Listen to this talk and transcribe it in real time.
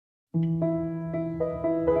Welcome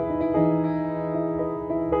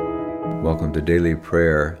to Daily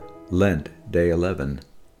Prayer, Lent, Day 11,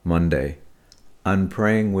 Monday. On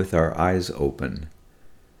praying with our eyes open.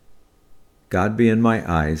 God be in my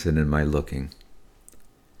eyes and in my looking.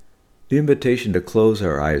 The invitation to close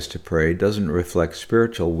our eyes to pray doesn't reflect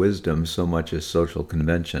spiritual wisdom so much as social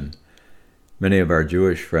convention. Many of our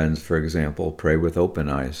Jewish friends, for example, pray with open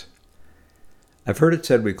eyes. I've heard it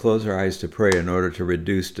said we close our eyes to pray in order to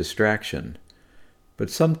reduce distraction. But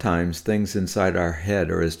sometimes things inside our head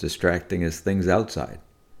are as distracting as things outside.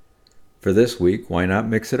 For this week, why not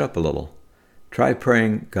mix it up a little? Try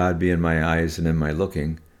praying, God be in my eyes and in my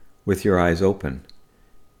looking, with your eyes open.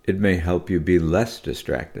 It may help you be less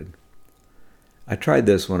distracted. I tried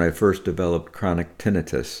this when I first developed chronic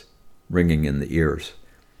tinnitus, ringing in the ears.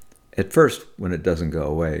 At first, when it doesn't go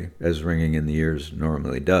away, as ringing in the ears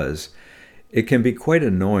normally does, it can be quite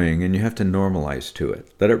annoying and you have to normalize to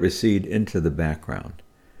it, let it recede into the background.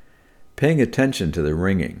 Paying attention to the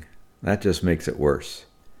ringing, that just makes it worse.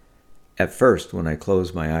 At first, when I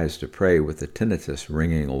closed my eyes to pray with the tinnitus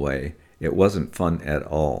ringing away, it wasn't fun at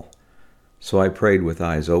all. So I prayed with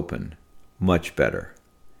eyes open, much better.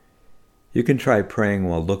 You can try praying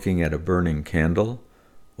while looking at a burning candle,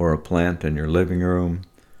 or a plant in your living room,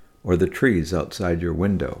 or the trees outside your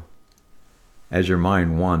window. As your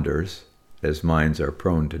mind wanders, as minds are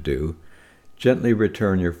prone to do, gently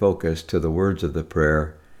return your focus to the words of the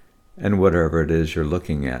prayer and whatever it is you're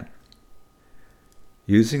looking at.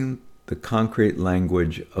 Using the concrete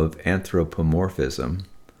language of anthropomorphism,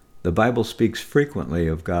 the Bible speaks frequently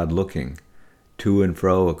of God looking to and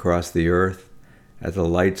fro across the earth, at the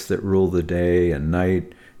lights that rule the day and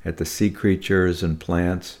night, at the sea creatures and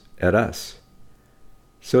plants, at us.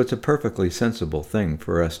 So it's a perfectly sensible thing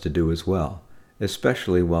for us to do as well,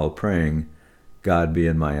 especially while praying, God be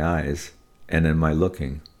in my eyes and in my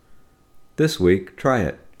looking. This week, try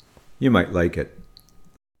it. You might like it.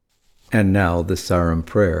 And now the Sarum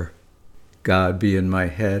prayer. God be in my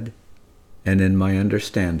head and in my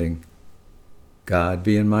understanding. God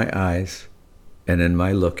be in my eyes and in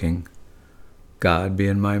my looking. God be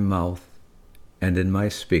in my mouth and in my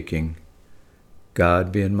speaking.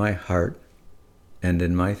 God be in my heart and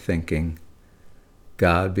in my thinking.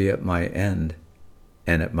 God be at my end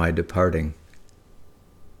and at my departing.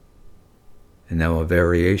 And now a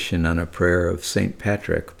variation on a prayer of St.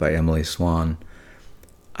 Patrick by Emily Swan.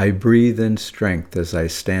 I breathe in strength as I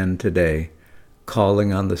stand today,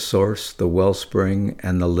 calling on the source, the wellspring,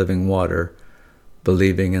 and the living water,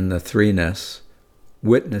 believing in the threeness,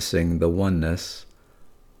 witnessing the oneness,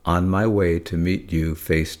 on my way to meet you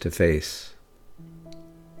face to face.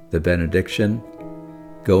 The benediction,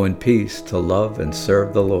 go in peace to love and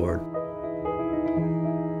serve the Lord.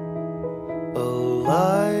 A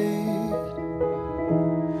light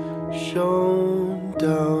shone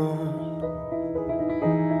down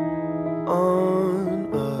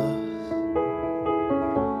on us,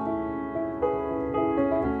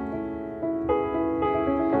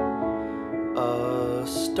 a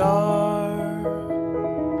star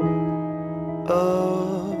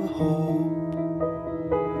of hope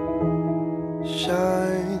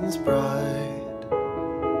shines bright.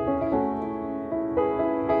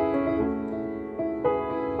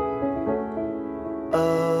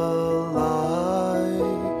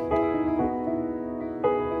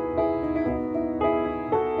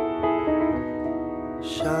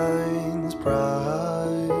 Shines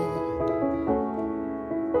bright.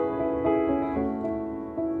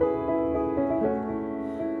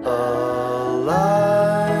 A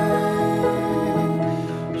light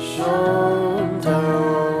shone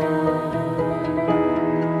down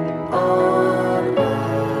on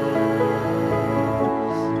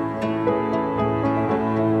us,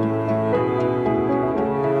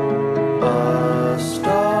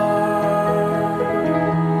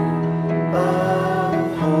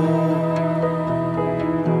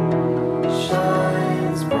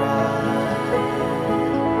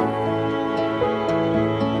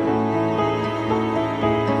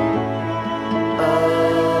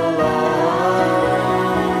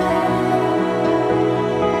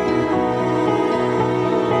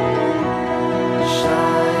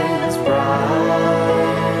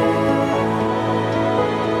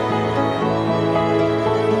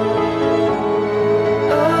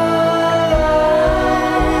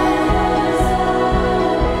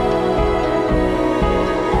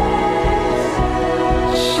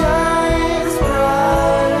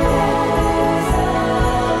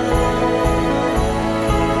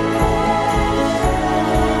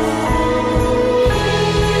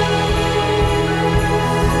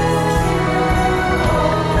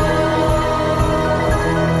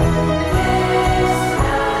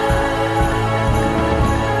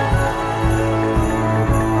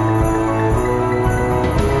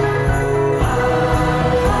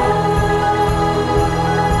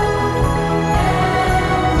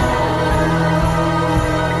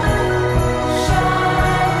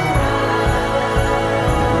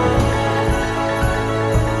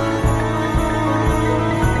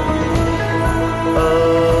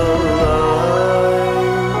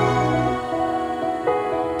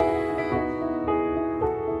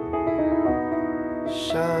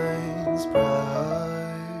 shines bright.